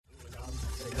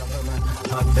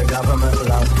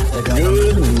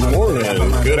Good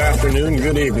morning, good afternoon,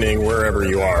 good evening, wherever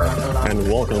you are, and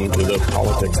welcome to the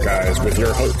Politics Guys with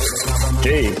your hosts,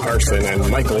 Jay Carson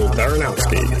and Michael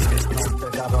Baranowski.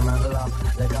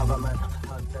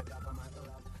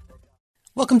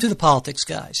 Welcome to the Politics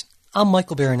Guys. I'm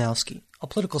Michael Baranowski, a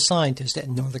political scientist at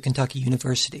Northern Kentucky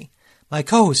University. My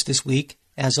co-host this week,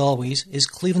 as always, is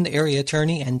Cleveland area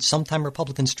attorney and sometime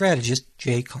Republican strategist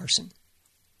Jay Carson.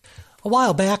 A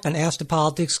while back on Ask the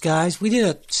Politics Guys, we did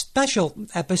a special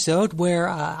episode where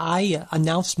I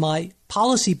announced my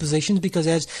policy positions because,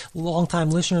 as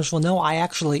longtime listeners will know, I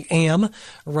actually am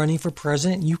running for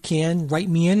president. You can write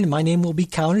me in, and my name will be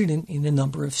counted in a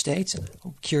number of states.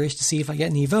 I'm curious to see if I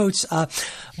get any votes.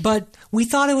 But we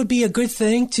thought it would be a good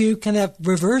thing to kind of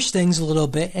reverse things a little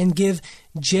bit and give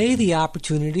Jay the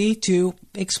opportunity to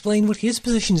explain what his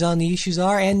positions on the issues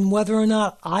are and whether or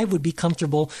not I would be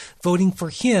comfortable voting for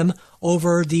him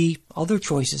over the other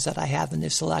choices that I have in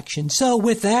this election. So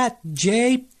with that,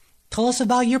 Jay, tell us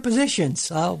about your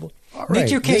positions. Make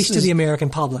your case to the American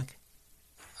public.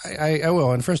 I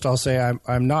will. And first I'll say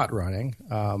I'm not running.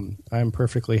 I'm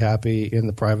perfectly happy in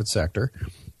the private sector.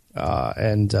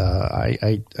 And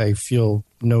I feel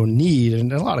no need,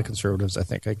 and a lot of conservatives, I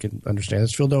think I can understand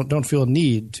this, don't feel a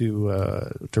need to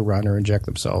run or inject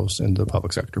themselves into the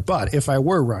public sector. But if I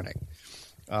were running,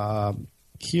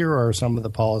 here are some of the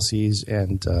policies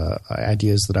and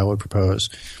ideas that I would propose.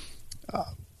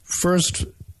 First,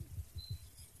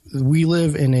 we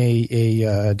live in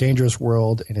a dangerous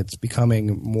world, and it's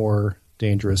becoming more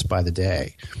dangerous by the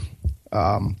day.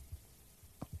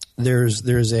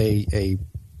 There's a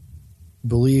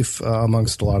belief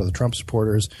amongst a lot of the Trump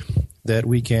supporters that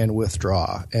we can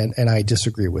withdraw, and I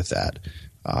disagree with that.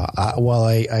 While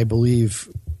I believe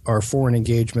our foreign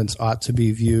engagements ought to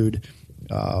be viewed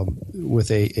with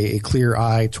a clear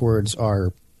eye towards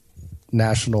our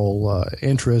national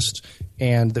interest,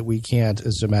 and that we can't,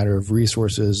 as a matter of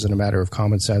resources and a matter of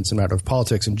common sense and a matter of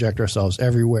politics, inject ourselves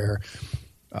everywhere,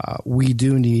 we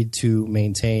do need to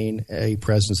maintain a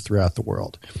presence throughout the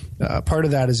world. Part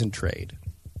of that is in trade.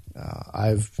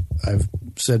 I've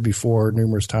said before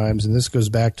numerous times, and this goes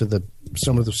back to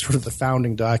some of the sort of the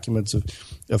founding documents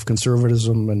of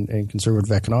conservatism and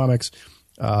conservative economics,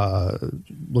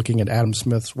 looking at Adam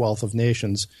Smith's Wealth of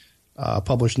Nations,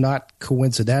 published not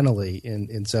coincidentally in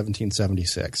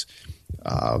 1776,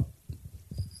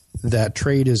 that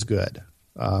trade is good.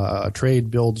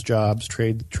 Trade builds jobs.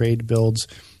 Trade builds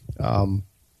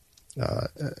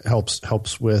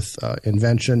helps with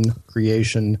invention,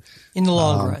 creation. In the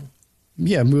long run.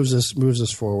 Yeah, moves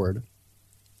us forward.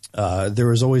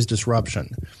 There is always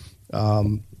disruption,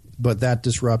 but that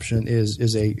disruption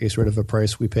is a sort of a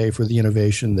price we pay for the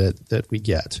innovation that we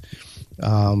get.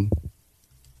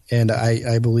 And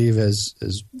I believe, as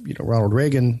you know, Ronald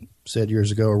Reagan said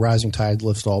years ago, a rising tide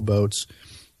lifts all boats.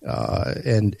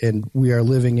 And we are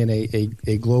living in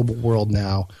a global world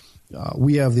now.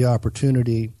 We have the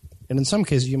opportunity, and in some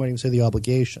cases you might even say the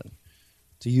obligation,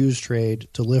 to use trade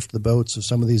to lift the boats of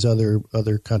some of these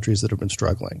other countries that have been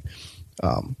struggling.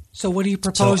 So what do you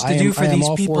propose to do for these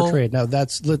people? I am all for trade. Now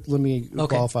let me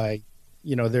qualify.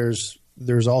 You know,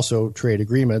 there's also trade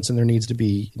agreements, and there needs to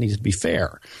be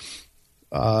fair.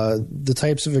 The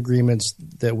types of agreements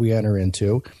that we enter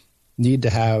into need to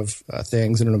have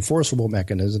things in an enforceable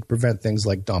mechanism to prevent things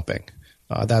like dumping.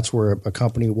 That's where a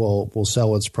company will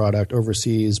sell its product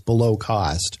overseas below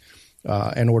cost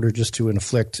in order just to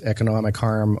inflict economic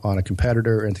harm on a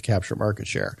competitor and to capture market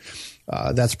share.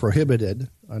 That's prohibited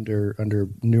under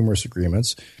numerous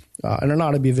agreements and are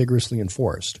not to be vigorously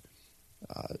enforced.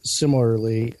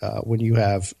 Similarly, when you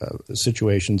have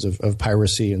situations of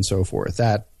piracy and so forth,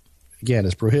 that again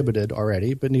is prohibited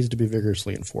already, but needs to be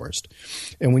vigorously enforced.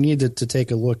 And we need to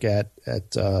take a look at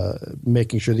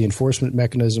making sure the enforcement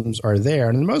mechanisms are there.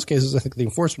 And in most cases, I think the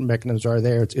enforcement mechanisms are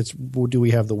there. It's do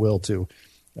we have the will to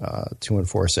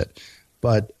enforce it?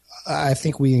 But I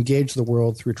think we engage the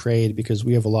world through trade because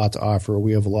we have a lot to offer.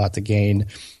 We have a lot to gain.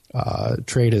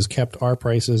 Trade has kept our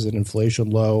prices and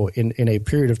inflation low in a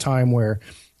period of time where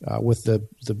with the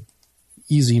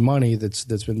easy money that's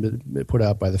been put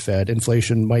out by the Fed,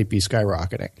 inflation might be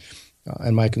skyrocketing.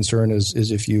 And my concern is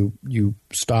if you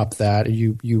stop that,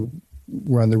 you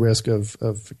run the risk of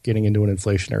getting into an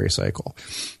inflationary cycle.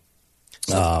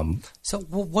 So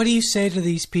what do you say to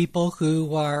these people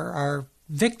who are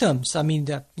victims? I mean,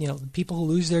 the people who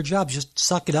lose their jobs, just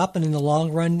suck it up and in the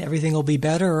long run everything will be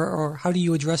better, or how do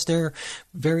you address their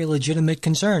very legitimate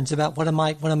concerns about what am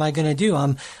I going to do?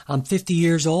 I'm 50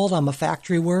 years old, I'm a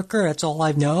factory worker, that's all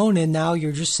I've known, and now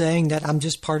you're just saying that I'm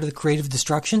just part of the creative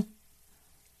destruction?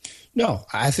 No,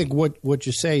 I think what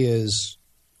you say is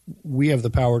we have the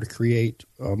power to create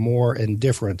more and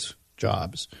different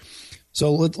jobs.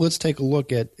 So let's take a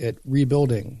look at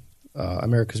rebuilding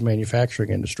America's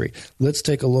manufacturing industry. Let's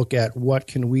take a look at what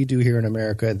can we do here in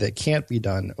America that can't be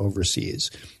done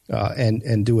overseas,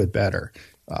 and do it better.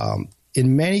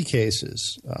 In many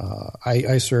cases,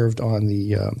 I served on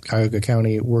the Cuyahoga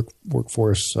County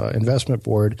Workforce Investment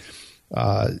Board.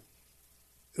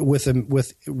 With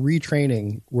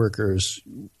retraining workers,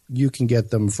 you can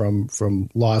get them from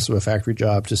loss of a factory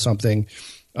job to something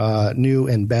new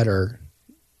and better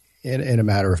in a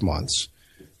matter of months.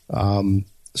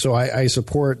 So I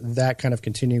support that kind of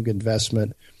continuing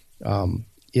investment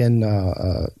in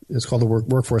it's called the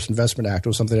Workforce Investment Act. It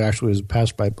was something that actually was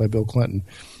passed by Bill Clinton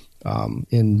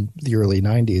in the early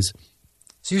 90s.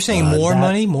 So you're saying more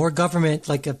money, more government,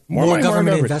 like more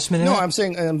government investment in it? No, I'm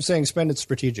saying spend it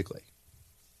strategically.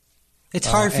 It's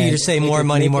hard for you to say more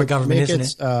money, more government,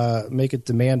 isn't it? Make it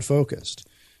demand focused.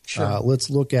 Sure. Let's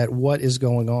look at what is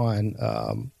going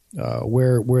on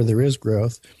where there is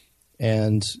growth,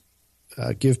 and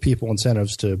give people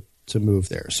incentives to move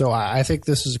there. So I think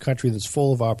this is a country that's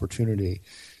full of opportunity,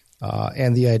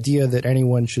 and the idea that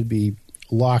anyone should be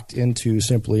locked into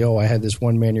simply, I had this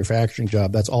one manufacturing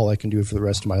job, that's all I can do for the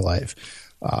rest of my life.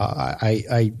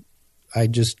 I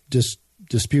just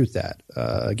dispute that.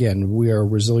 Again, we are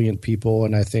resilient people,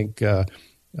 and I think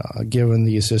given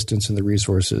the assistance and the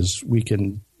resources, we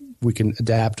can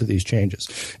adapt to these changes.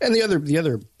 And the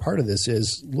other part of this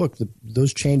is, look,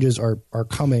 those changes are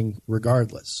coming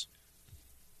regardless.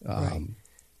 Right.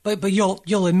 But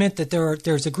you'll admit that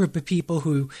there's a group of people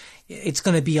who it's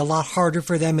going to be a lot harder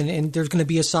for them, and there's going to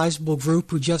be a sizable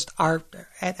group who just are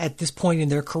at this point in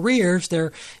their careers,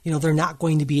 they're not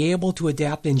going to be able to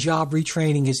adapt, and job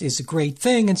retraining is a great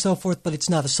thing and so forth, but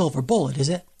it's not a silver bullet, is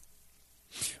it?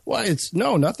 Well,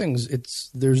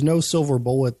 there's no silver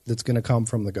bullet that's going to come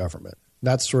from the government.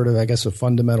 That's sort of, I guess, a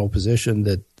fundamental position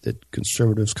that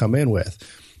conservatives come in with.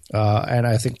 And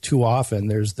I think too often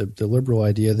there's the liberal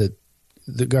idea that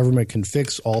the government can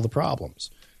fix all the problems.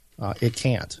 It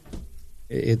can't.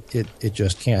 It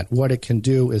just can't. What it can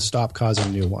do is stop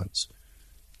causing new ones.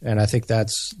 And I think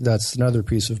that's another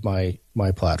piece of my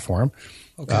platform.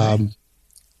 Okay.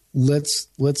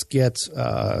 Let's get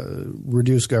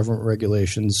reduce government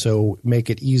regulations, so make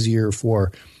it easier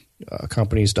for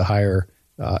companies to hire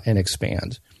and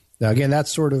expand. Now, again,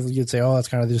 that's sort of, you'd say, that's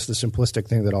kind of just the simplistic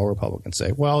thing that all Republicans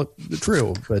say. Well,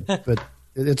 true, but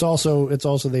it's also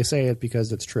they say it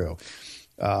because it's true.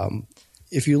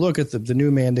 If you look at the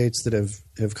new mandates that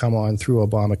have come on through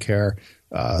Obamacare,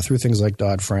 through things like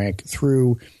Dodd-Frank,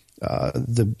 through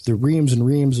the reams and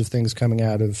reams of things coming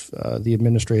out of the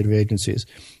administrative agencies,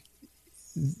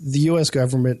 the U.S.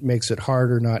 government makes it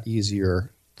harder, not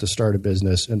easier, to start a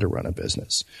business and to run a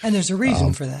business. And there's a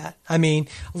reason for that. I mean,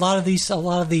 a lot of these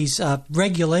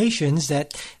regulations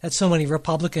that so many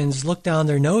Republicans look down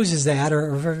their noses at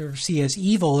or see as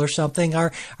evil or something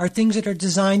are things that are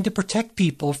designed to protect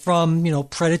people from,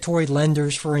 predatory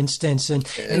lenders, for instance. And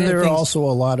there are also a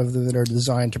lot of them that are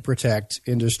designed to protect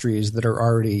industries that are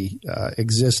already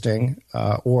existing,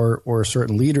 or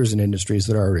certain leaders in industries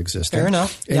that are already existing. Fair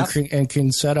enough. And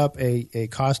can set up a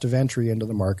cost of entry into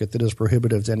the market that is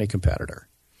prohibitive to any competitor.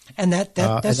 And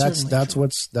that's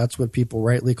what people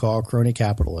rightly call crony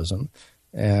capitalism,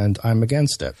 and I'm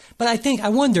against it. But I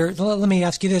wonder, let me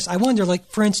ask you this. I wonder, like,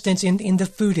 for instance, in the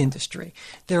food industry,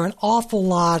 there are an awful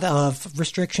lot of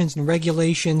restrictions and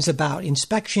regulations about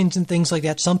inspections and things like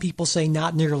that. Some people say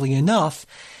not nearly enough.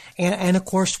 And of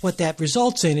course, what that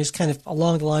results in is kind of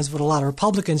along the lines of what a lot of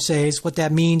Republicans say, is what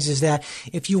that means is that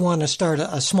if you want to start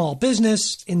a small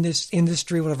business in this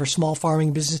industry, whatever, small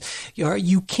farming business,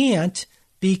 you can't,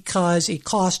 because it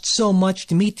costs so much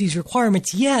to meet these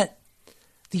requirements. Yet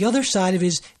the other side of it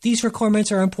is these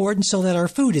requirements are important so that our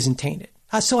food isn't tainted.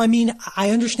 So, I mean,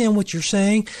 I understand what you're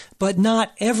saying, but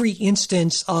not every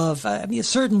instance of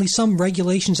certainly some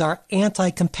regulations are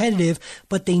anti-competitive,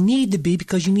 but they need to be,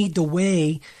 because you need to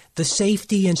weigh the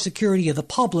safety and security of the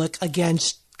public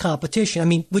against competition. I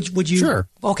mean, would you? Sure.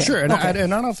 Okay. Sure. And, okay. I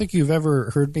don't think you've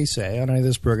ever heard me say on any of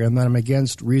this program that I'm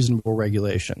against reasonable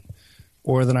regulation,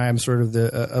 or that I am sort of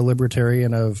a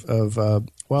libertarian of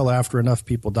after enough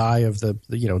people die of the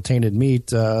tainted meat,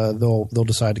 they'll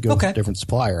decide to go with a different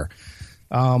supplier.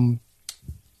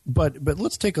 But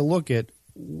let's take a look at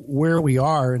where we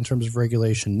are in terms of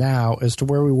regulation now as to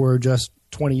where we were just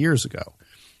 20 years ago.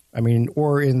 I mean,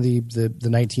 or in the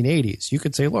 1980s. You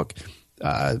could say, look,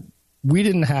 we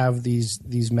didn't have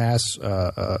these mass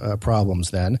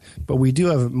problems then, but we do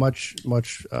have a much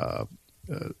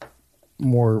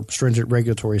more stringent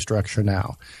regulatory structure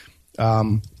now.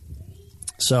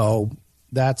 So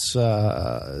that's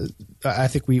I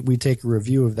think we take a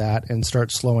review of that and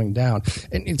start slowing down.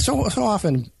 And so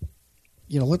often,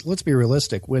 let's be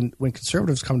realistic. When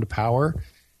conservatives come to power,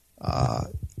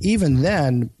 even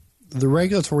then, the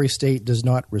regulatory state does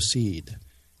not recede.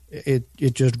 It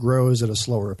just grows at a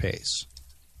slower pace.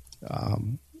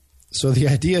 So the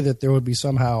idea that there would be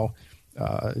somehow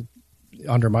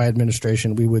under my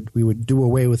administration we would do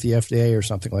away with the FDA or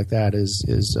something like that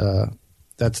is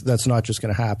that's not just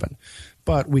going to happen.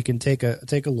 But we can take a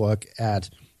look at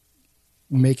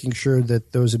making sure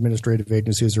that those administrative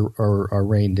agencies are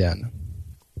reined in.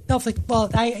 No,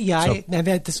 I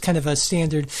had this kind of a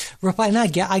standard reply, and I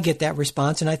get that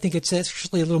response, and I think it's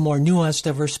actually a little more nuanced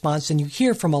of a response than you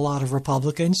hear from a lot of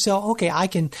Republicans. So, okay, I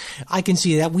can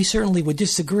see that. We certainly would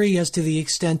disagree as to the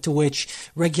extent to which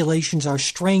regulations are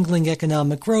strangling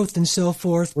economic growth and so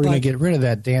forth. We're going to get rid of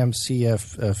that damn Cordray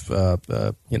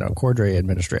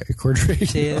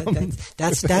administration.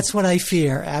 That's what I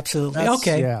fear. Absolutely.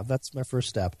 Okay. Yeah, that's my first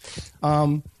step.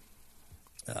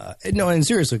 No, and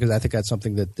seriously, because I think that's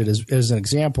something that is an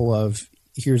example of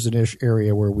here's an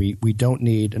area where we don't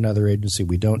need another agency.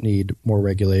 We don't need more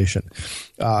regulation.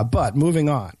 But moving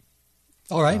on.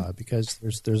 All right. Because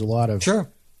there's a lot of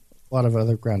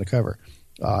other ground to cover.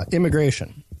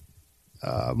 Immigration.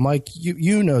 Mike,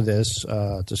 you know this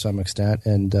to some extent,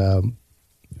 and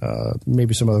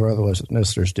maybe some other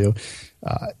listeners do.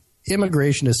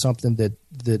 Immigration is something that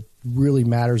really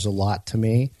matters a lot to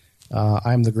me.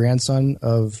 I'm the grandson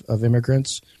of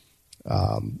immigrants.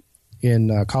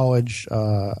 In college,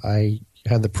 I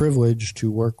had the privilege to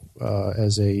work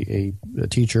as a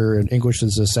teacher in English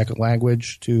as a second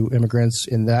language to immigrants.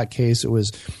 In that case, it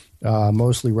was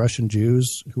mostly Russian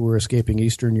Jews who were escaping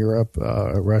Eastern Europe,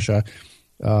 Russia,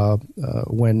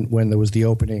 when there was the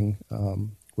opening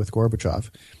with Gorbachev.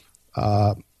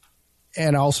 And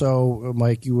also,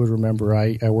 Mike, you would remember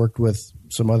I worked with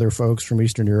some other folks from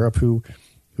Eastern Europe who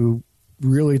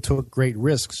really took great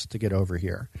risks to get over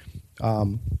here.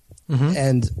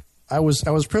 And I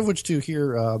was privileged to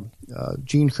hear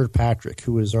Jean Kirkpatrick,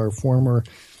 who was our former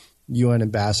UN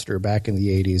ambassador back in the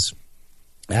 80s.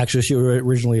 Actually, she was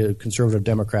originally a conservative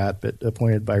Democrat, but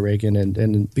appointed by Reagan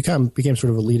and became sort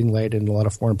of a leading light in a lot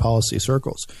of foreign policy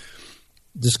circles,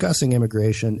 discussing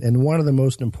immigration. And one of the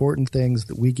most important things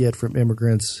that we get from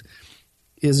immigrants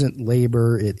isn't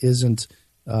labor. It isn't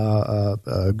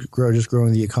just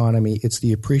growing the economy. It's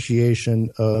the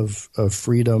appreciation of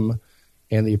freedom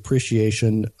and the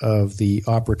appreciation of the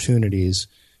opportunities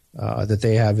that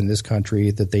they have in this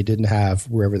country that they didn't have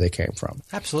wherever they came from.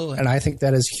 Absolutely. And I think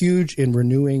that is huge in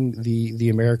renewing the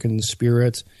American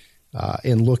spirit,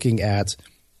 in looking at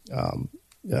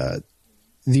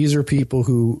these are people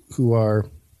who are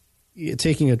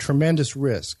taking a tremendous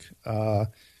risk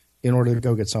in order to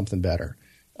go get something better.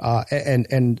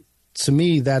 And to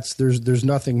me, there's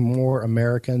nothing more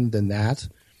American than that.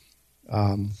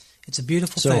 It's a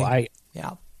beautiful thing.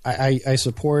 I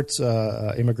support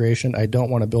immigration. I don't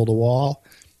want to build a wall.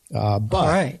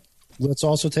 But let's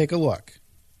also take a look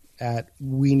at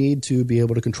we need to be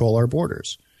able to control our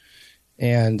borders.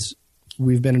 And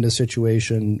we've been in a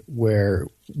situation where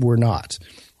we're not.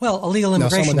 Well, illegal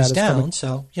immigration is down,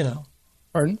 so,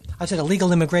 Pardon? I said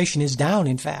illegal immigration is down,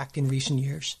 in fact, in recent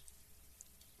years.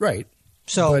 Right.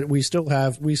 So, but we still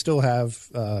have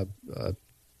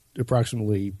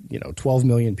approximately 12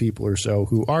 million people or so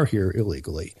who are here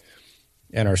illegally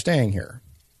and are staying here.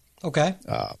 Okay.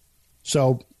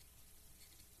 So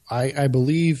I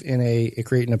believe in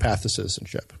creating a path to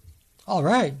citizenship. All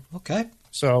right. Okay.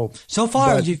 So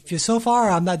far,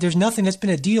 I'm not. There's nothing that's been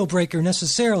a deal breaker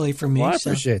necessarily for me. Well, I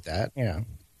appreciate that. Yeah.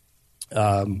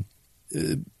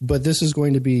 But this is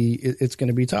going to be. It's going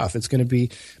to be tough. It's going to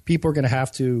be. People are going to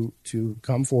have to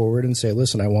come forward and say,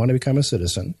 "Listen, I want to become a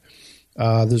citizen."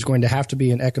 There's going to have to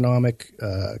be an economic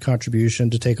contribution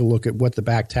to take a look at what the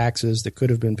back taxes that could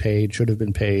have been paid, should have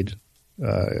been paid,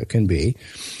 can be,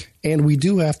 and we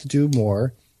do have to do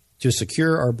more to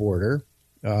secure our border,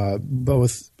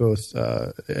 both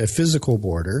a physical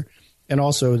border and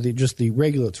also the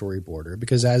regulatory border,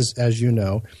 because as you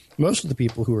know, most of the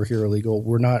people who are here illegal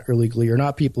were not illegally, or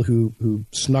not people who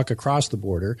snuck across the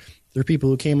border. They're people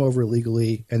who came over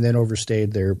illegally and then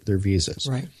overstayed their visas.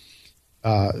 Right.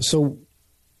 So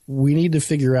we need to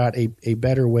figure out a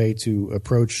better way to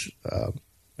approach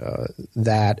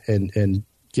that and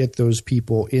get those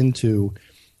people into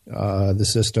the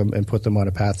system and put them on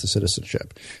a path to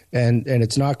citizenship. And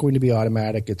it's not going to be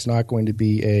automatic. It's not going to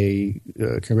be a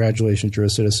congratulations, you're a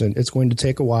citizen. It's going to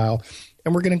take a while.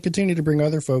 And we're going to continue to bring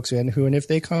other folks in who, and if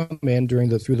they come in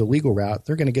through the legal route,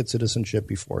 they're going to get citizenship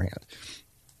beforehand.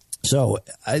 So,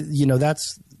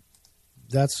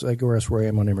 that's I guess where I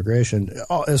am on immigration.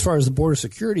 As far as the border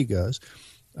security goes,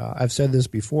 I've said this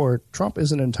before. Trump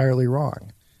isn't entirely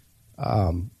wrong.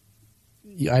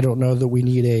 I don't know that we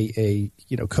need a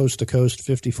coast to coast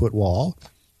 50-foot wall,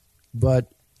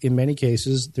 but in many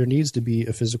cases there needs to be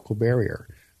a physical barrier.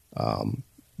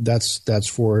 That's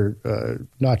for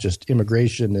not just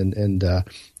immigration and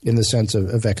in the sense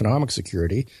of economic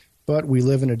security, but we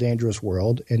live in a dangerous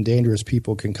world, and dangerous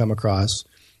people can come across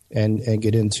and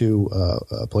get into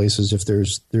places if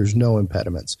there's no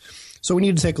impediments. So we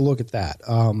need to take a look at that.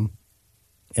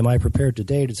 Am I prepared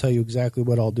today to tell you exactly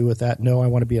what I'll do with that? No, I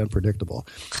want to be unpredictable.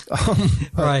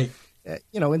 Right.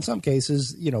 In some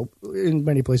cases, in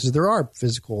many places there are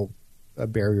physical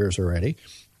barriers already,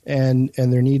 and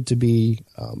there need to be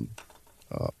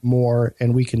more,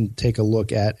 and we can take a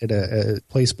look at a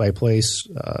place-by-place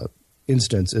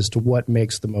instance as to what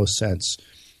makes the most sense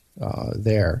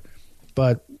there.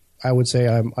 But I would say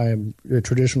I'm a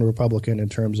traditional Republican in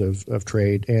terms of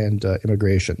trade and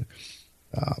immigration.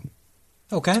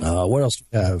 Okay. What else do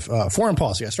we have? Foreign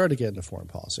policy. I started to get into foreign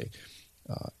policy,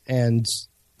 and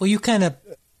well, you kind of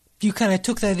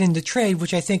took that into trade,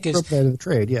 which I think is took that into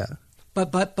trade, yeah.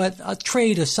 But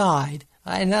trade aside,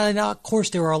 and of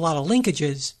course there are a lot of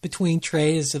linkages between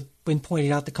trade, as have been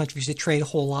pointed out. The countries that trade a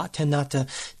whole lot tend not to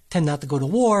go to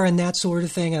war and that sort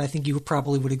of thing, and I think you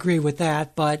probably would agree with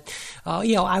that. But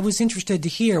I was interested to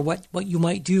hear what you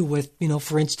might do with,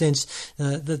 for instance,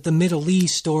 the Middle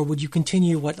East, or would you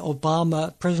continue what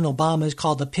President Obama has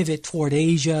called the pivot toward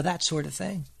Asia, that sort of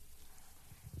thing?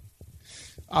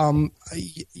 I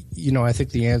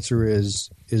think the answer is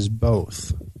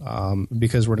both,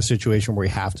 because we're in a situation where we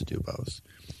have to do both.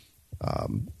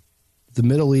 The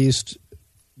Middle East,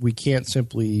 we can't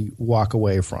simply walk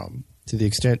away from. To the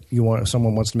extent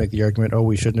someone wants to make the argument,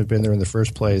 we shouldn't have been there in the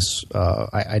first place,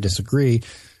 I disagree.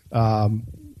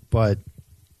 But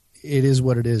it is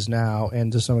what it is now,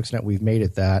 and to some extent we've made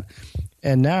it that.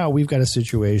 And now we've got a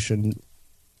situation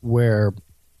where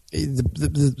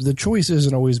the choice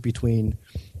isn't always between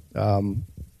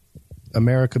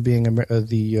America being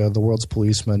the world's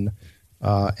policeman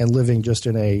and living just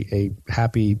in a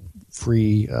happy,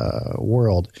 free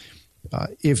world.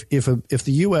 If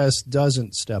the U.S.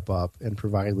 doesn't step up and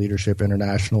provide leadership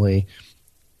internationally,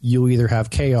 you'll either have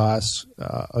chaos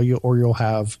or you'll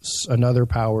have another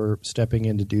power stepping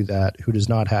in to do that who does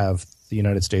not have the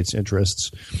United States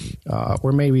interests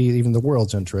or maybe even the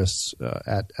world's interests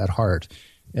at heart.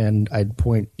 And I'd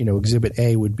point, Exhibit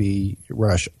A would be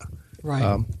Russia.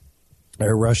 Right.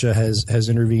 Russia has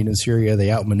intervened in Syria.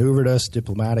 They outmaneuvered us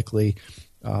diplomatically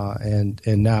and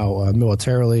now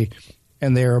militarily.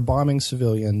 And they are bombing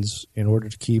civilians in order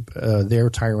to keep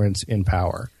their tyrants in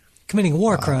power, committing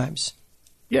war crimes.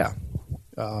 Yeah,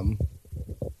 and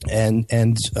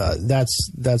that's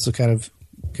the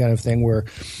kind of thing where,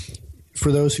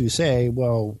 for those who say,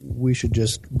 well, we should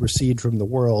just recede from the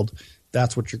world,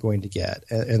 that's what you're going to get,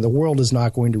 and the world is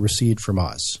not going to recede from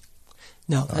us.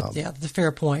 No, that's a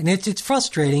fair point. And it's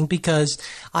frustrating because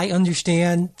I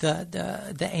understand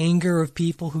the anger of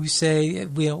people who say,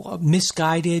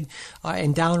 misguided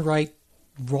and downright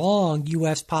wrong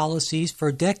U.S. policies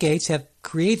for decades have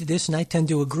created this, and I tend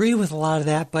to agree with a lot of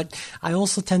that. But I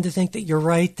also tend to think that you're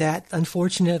right, that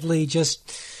unfortunately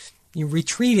just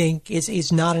retreating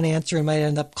is not an answer and might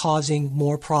end up causing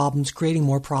more problems, creating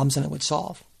more problems than it would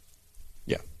solve.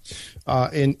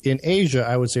 In Asia,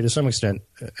 I would say to some extent,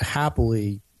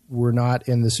 happily, we're not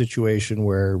in the situation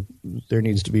where there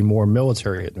needs to be more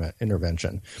military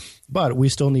intervention, but we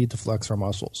still need to flex our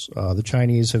muscles. The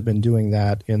Chinese have been doing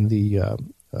that in the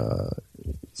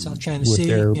South China with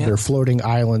Sea, their floating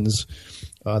islands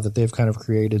that they've kind of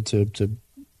created to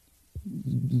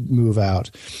move out.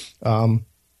 And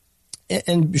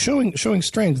showing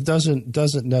strength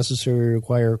doesn't necessarily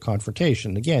require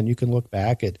confrontation. Again, you can look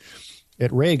back at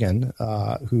Reagan,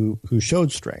 who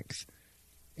showed strength,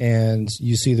 and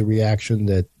you see the reaction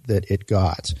that it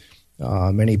got.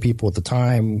 Many people at the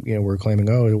time, were claiming,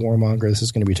 "Oh, the warmonger, this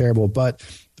is going to be terrible." But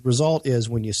the result is,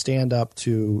 when you stand up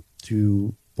to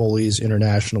bullies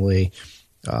internationally,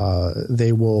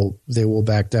 they will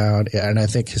back down. And I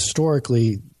think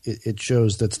historically, it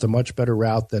shows that's the much better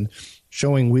route than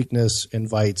showing weakness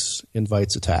invites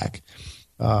attack.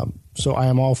 So I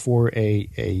am all for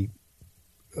a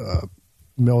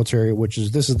military,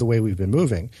 this is the way we've been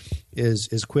moving,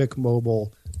 is quick,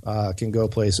 mobile, can go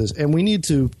places, and we need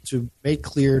to make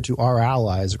clear to our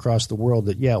allies across the world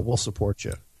that we'll support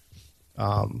you,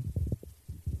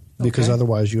 because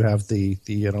otherwise you have the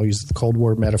I'll use the Cold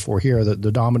War metaphor here,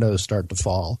 the dominoes start to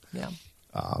fall,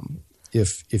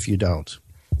 if you don't.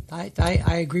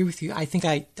 I agree with you. I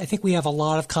think we have a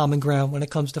lot of common ground when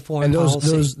it comes to foreign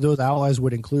policy. And those allies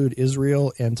would include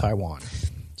Israel and Taiwan.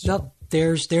 So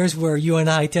there's where you and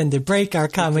I tend to break our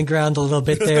common ground a little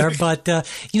bit there. But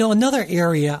another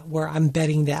area where I'm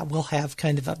betting that we'll have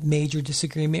kind of a major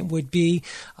disagreement would be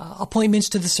appointments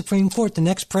to the Supreme Court. The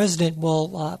next president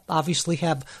will obviously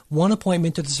have one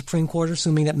appointment to the Supreme Court,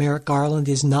 assuming that Merrick Garland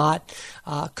is not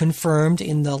confirmed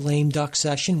in the lame duck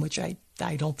session, which I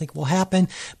don't think will happen.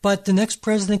 But the next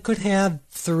president could have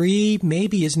 3,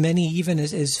 maybe as many even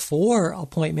as 4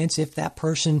 appointments if that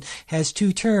person has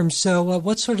 2 terms. So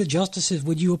what sort of justices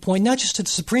would you appoint, not just to the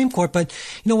Supreme Court, but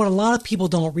what a lot of people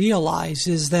don't realize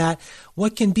is that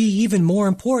what can be even more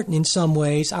important in some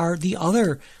ways are the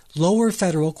other lower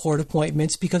federal court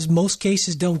appointments, because most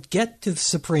cases don't get to the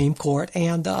Supreme Court,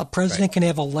 and a president can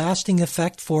have a lasting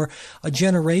effect for a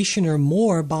generation or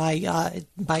more by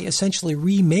essentially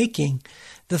remaking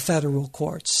the federal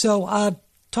courts. So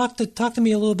talk to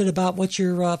me a little bit about what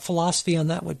your philosophy on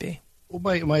that would be.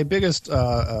 Well, my biggest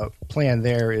plan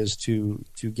there is to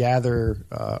gather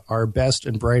our best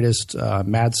and brightest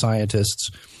mad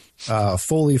scientists,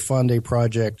 fully fund a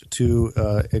project to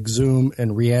exhume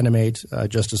and reanimate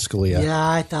Justice Scalia. Yeah,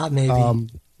 I thought maybe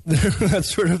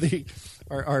that's sort of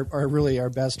our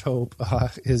best hope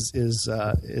is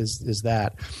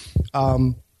that.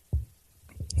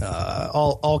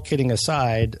 All kidding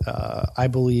aside, I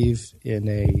believe in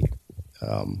a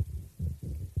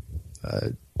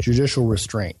judicial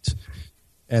restraint,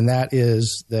 and that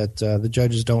is that the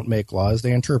judges don't make laws;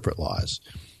 they interpret laws.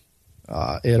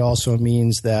 It also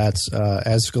means that,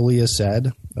 as Scalia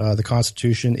said, the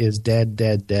Constitution is dead,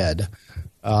 dead, dead.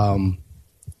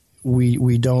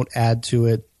 We don't add to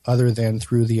it other than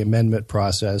through the amendment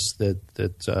process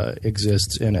that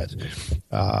exists in it.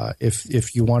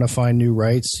 If you want to find new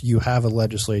rights, you have a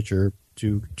legislature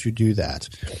to do that.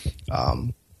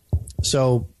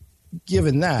 So,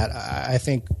 given that, I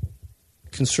think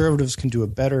conservatives can do a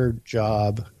better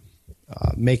job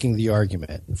making the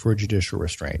argument for judicial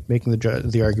restraint, making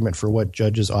the argument for what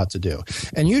judges ought to do.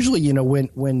 And usually,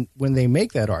 when they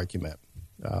make that argument,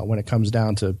 when it comes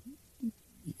down to,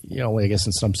 I guess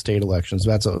in some state elections,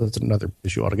 that's another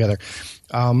issue altogether.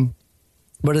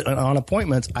 But on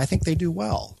appointments, I think they do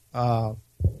well.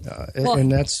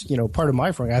 And that's, part of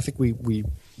my front. I think we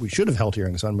should have held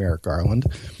hearings on Merrick Garland.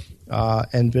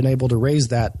 And been able to raise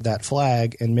that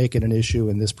flag and make it an issue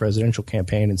in this presidential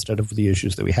campaign instead of the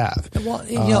issues that we have. Well,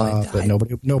 but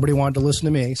nobody wanted to listen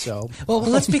to me. So, well,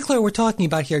 let's be clear. We're talking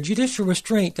about here judicial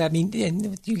restraint. I mean,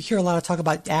 and you hear a lot of talk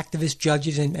about activist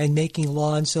judges and making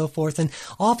law and so forth. And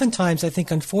oftentimes, I think,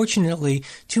 unfortunately,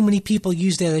 too many people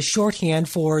use that as shorthand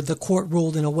for the court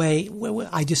ruled in a way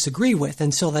I disagree with,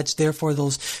 and so that's therefore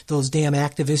those damn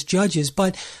activist judges.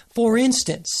 But for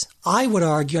instance, I would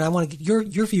argue, and I want to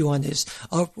get your view on this,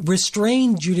 a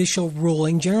restrained judicial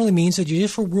ruling generally means a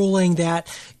judicial ruling that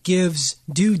gives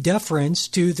due deference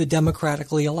to the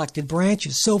democratically elected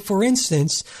branches. So, for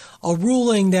instance, a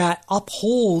ruling that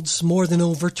upholds more than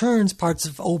overturns parts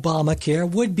of Obamacare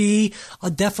would be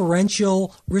a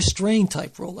deferential restraint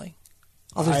type ruling.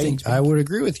 I would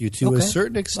agree with you to a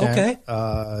certain extent.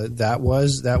 That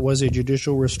was a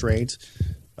judicial restraint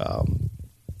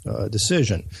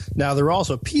decision. Now, there are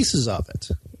also pieces of it,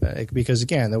 because,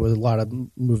 again, there was a lot of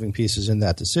moving pieces in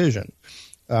that decision,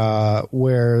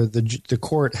 where the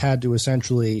court had to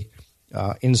essentially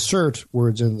insert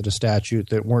words into the statute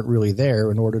that weren't really there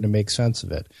in order to make sense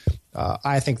of it.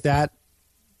 I think that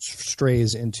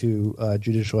strays into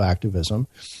judicial activism,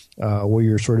 where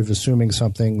you're sort of assuming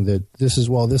something that this is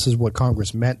what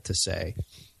Congress meant to say,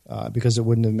 because it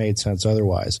wouldn't have made sense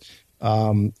otherwise.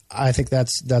 I think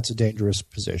that's a dangerous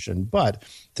position. But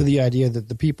to the idea that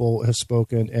the people have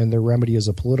spoken and their remedy is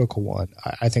a political one,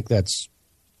 I think that's,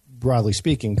 broadly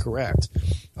speaking, correct.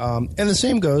 And the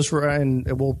same goes for, and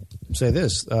we'll say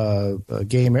this,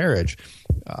 gay marriage.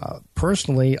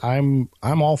 Personally, I'm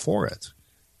all for it.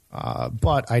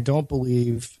 But I don't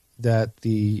believe that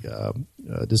the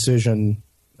decision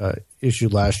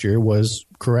issued last year was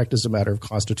correct as a matter of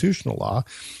constitutional law.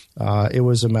 It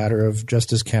was a matter of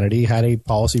Justice Kennedy had a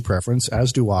policy preference,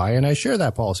 as do I, and I share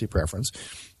that policy preference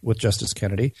with Justice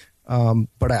Kennedy.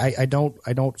 But I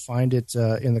don't find it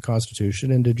in the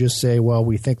Constitution. And to just say, well,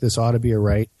 we think this ought to be a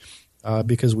right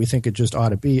because we think it just ought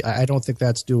to be, I don't think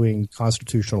that's doing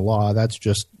constitutional law. That's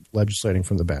just legislating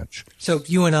from the bench. So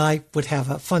you and I would have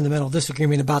a fundamental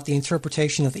disagreement about the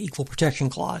interpretation of the Equal Protection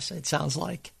Clause, it sounds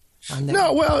like.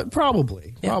 No, well,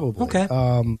 probably. Okay.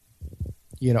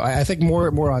 I think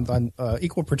more on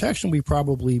equal protection, we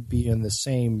probably be in the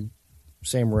same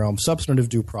realm. Substantive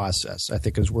due process, I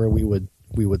think, is where we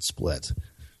would split.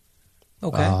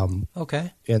 Okay.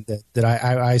 Okay. And that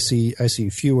I see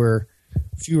fewer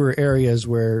areas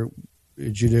where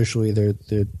judicially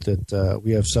that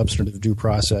we have substantive due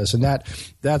process, and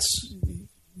that's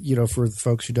for the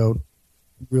folks who don't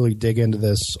really dig into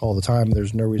this all the time,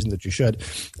 there's no reason that you should.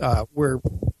 Where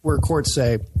courts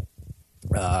say,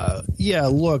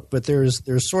 look, but there's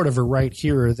sort of a right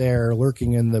here or there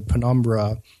lurking in the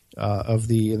penumbra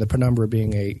the penumbra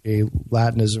being a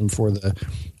Latinism for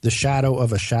the shadow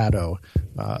of a shadow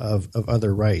of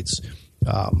other rights.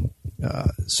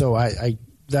 So I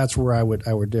that's where I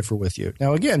would differ with you.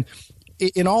 Now, again,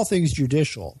 in all things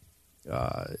judicial,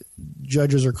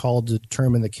 judges are called to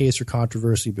determine the case or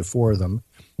controversy before them,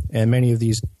 and many of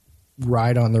these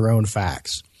ride on their own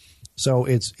facts. So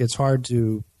it's hard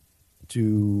to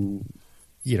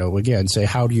again say,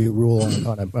 how do you rule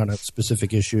on a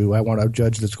specific issue? I want a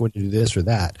judge that's going to do this or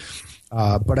that,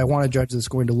 but I want a judge that's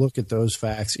going to look at those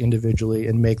facts individually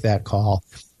and make that call,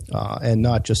 and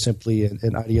not just simply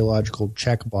an ideological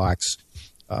checkbox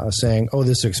saying, oh,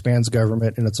 this expands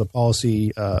government and it's a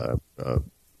policy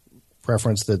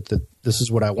preference that this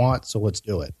is what I want, so let's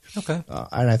do it. Okay.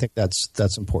 And I think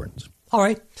that's important. All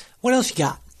right. What else you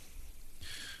got?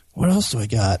 What else do I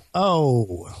got?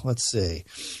 Oh, let's see.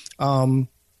 I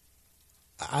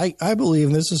believe,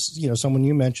 and this is someone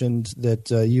you mentioned that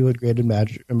you had great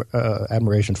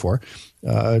admiration for,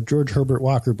 George Herbert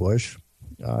Walker Bush,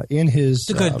 in his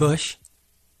the good Bush.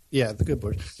 Yeah, the good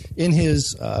Bush. In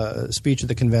his speech at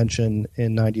the convention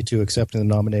in '92, accepting the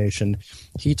nomination,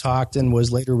 he talked and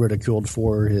was later ridiculed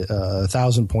for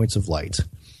 1,000 points of light,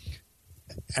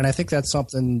 and I think that's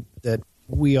something that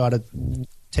we ought to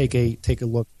take a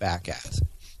look back at.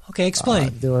 Okay,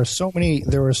 explain. There are so many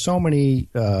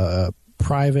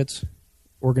private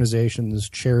organizations,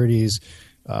 charities,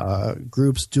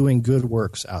 groups doing good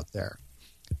works out there.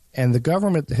 And the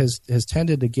government has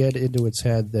tended to get into its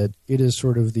head that it is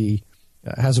sort of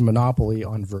has a monopoly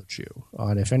on virtue,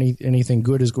 on if anything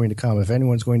good is going to come, if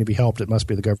anyone's going to be helped, it must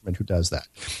be the government who does that.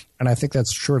 And I think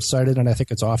that's short-sighted, and I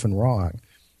think it's often wrong.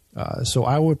 So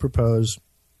I would propose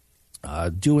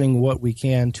doing what we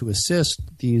can to assist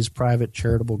these private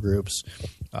charitable groups.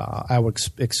 I would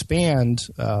expand,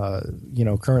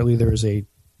 currently there is a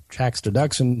tax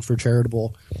deduction for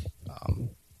charitable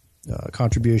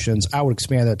contributions. I would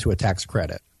expand that to a tax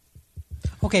credit.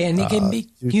 Okay, and can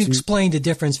you explain the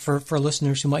difference for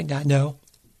listeners who might not know?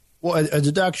 Well, a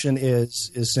deduction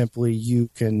is simply you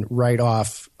can write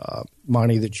off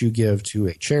money that you give to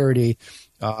a charity,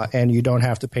 and you don't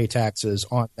have to pay taxes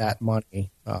on that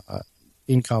money,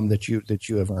 income that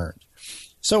you have earned.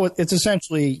 So it's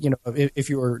essentially, if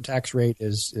your tax rate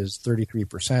is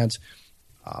 33%,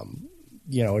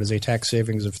 it is a tax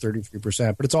savings of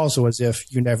 33%, but it's also as if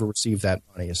you never received that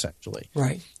money, essentially.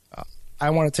 Right. I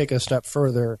want to take a step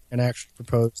further and actually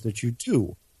propose that you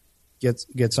do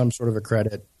get some sort of a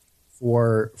credit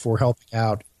for helping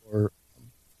out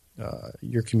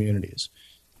your communities.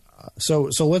 So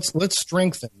let's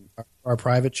strengthen our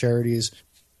private charities,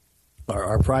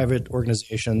 our private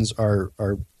organizations, our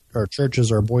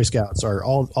churches, our Boy Scouts,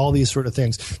 all these sort of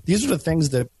things. These are the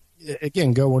things that,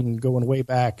 again, going way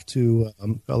back to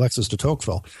Alexis de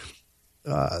Tocqueville,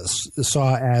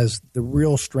 saw as the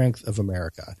real strength of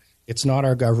America. It's not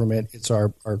our government, it's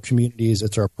our communities,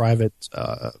 it's our private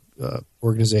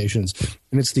organizations,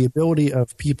 and it's the ability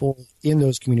of people in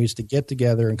those communities to get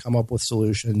together and come up with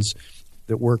solutions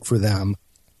that work for them,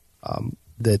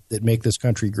 that make this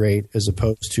country great, as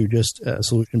opposed to just a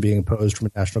solution being imposed from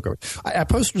a national government. I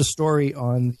posted a story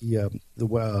on the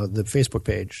Facebook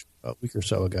page a week or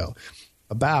so ago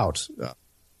about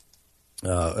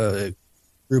a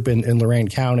group in Lorain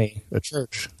County, a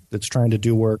church that's trying to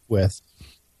do work with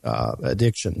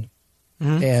addiction,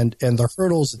 and the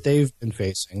hurdles that they've been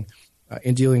facing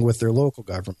in dealing with their local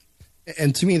government.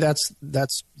 And to me, that's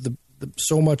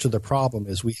so much of the problem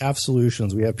is we have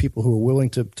solutions. We have people who are willing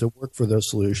to work for those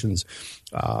solutions.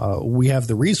 We have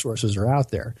the resources are out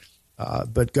there,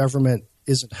 but government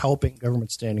isn't helping.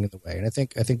 Government's standing in the way. And I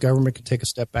think government can take a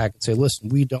step back and say, listen,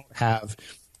 we don't have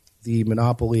the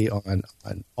monopoly on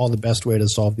all the best way to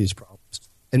solve these problems.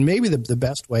 And maybe the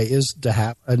best way is to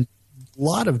have a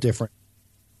lot of different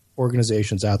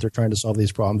organizations out there trying to solve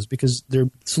these problems, because their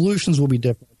solutions will be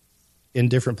different in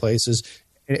different places.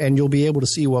 And you'll be able to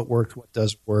see what worked, what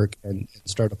doesn't work, and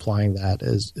start applying that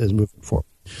as moving forward.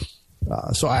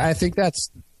 So I think that's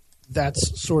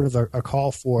sort of a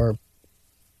call for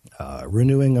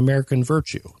renewing American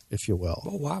virtue, if you will.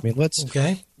 Oh, wow. I mean,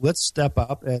 let's step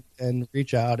up and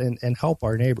reach out and help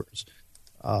our neighbors.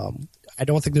 I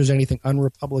don't think there's anything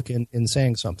un-Republican in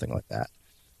saying something like that.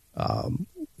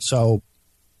 So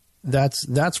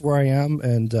that's where I am.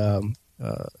 And,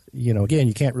 again,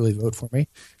 you can't really vote for me.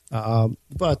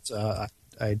 But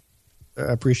I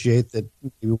appreciate that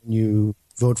when you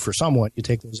vote for someone, you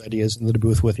take those ideas into the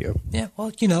booth with you. Yeah,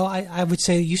 well, I would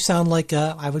say you sound like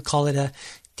I would call it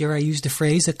dare I use the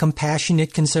phrase, a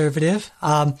compassionate conservative.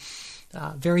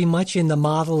 Very much in the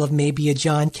model of maybe a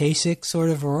John Kasich sort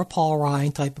of, or a Paul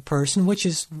Ryan type of person, which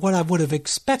is what I would have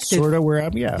expected. Sort of where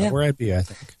I'd be, I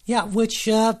think. Yeah, which,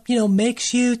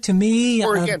 makes you, to me...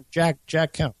 Or again,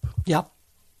 Jack Kemp. Yep.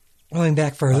 Going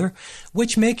back further,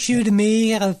 which makes you, to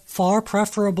me, far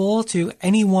preferable to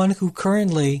anyone who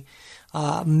currently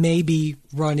may be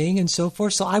running and so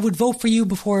forth. So I would vote for you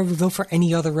before I would vote for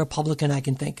any other Republican I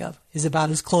can think of, is about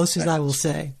as close as I will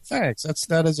say. Thanks.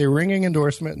 That is a ringing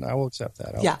endorsement, and I will accept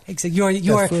that. Yeah, exactly. You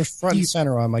are front and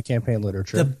center on my campaign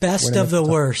literature. The best of the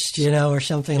worst, or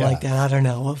something like that. I don't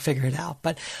know. We'll figure it out.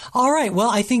 But all right. Well,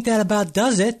 I think that about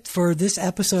does it for this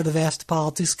episode of Ask the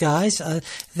Politics Guys.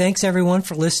 Thanks, everyone,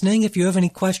 for listening. If you have any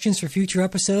questions for future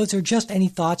episodes or just any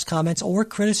thoughts, comments, or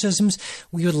criticisms,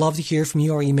 we would love to hear from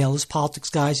you. Our email is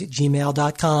politicsguys@gmail.com.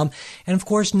 And, of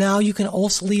course, now you can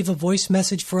also leave a voice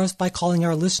message for us by calling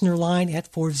our listener line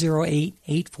at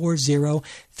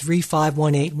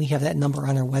 408-840-3518. We have that number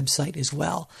on our website as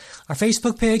well. Our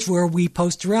Facebook page, where we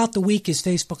post throughout the week, is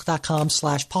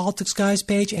facebook.com/politicsguys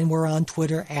page, and we're on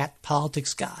Twitter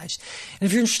 @politicsguys. And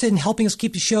if you're interested in helping us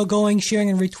keep the show going, sharing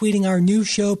and retweeting our new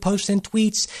show posts and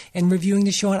tweets, and reviewing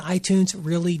the show on iTunes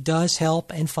really does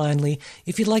help. And finally,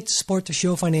 if you'd like to support the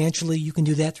show financially, you can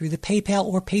do that through the PayPal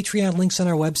or Patreon links on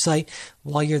our website.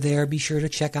 While you're there, be sure to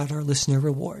check out our listener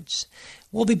rewards.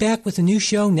 We'll be back with a new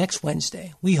show next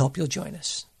Wednesday. We hope you'll join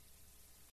us.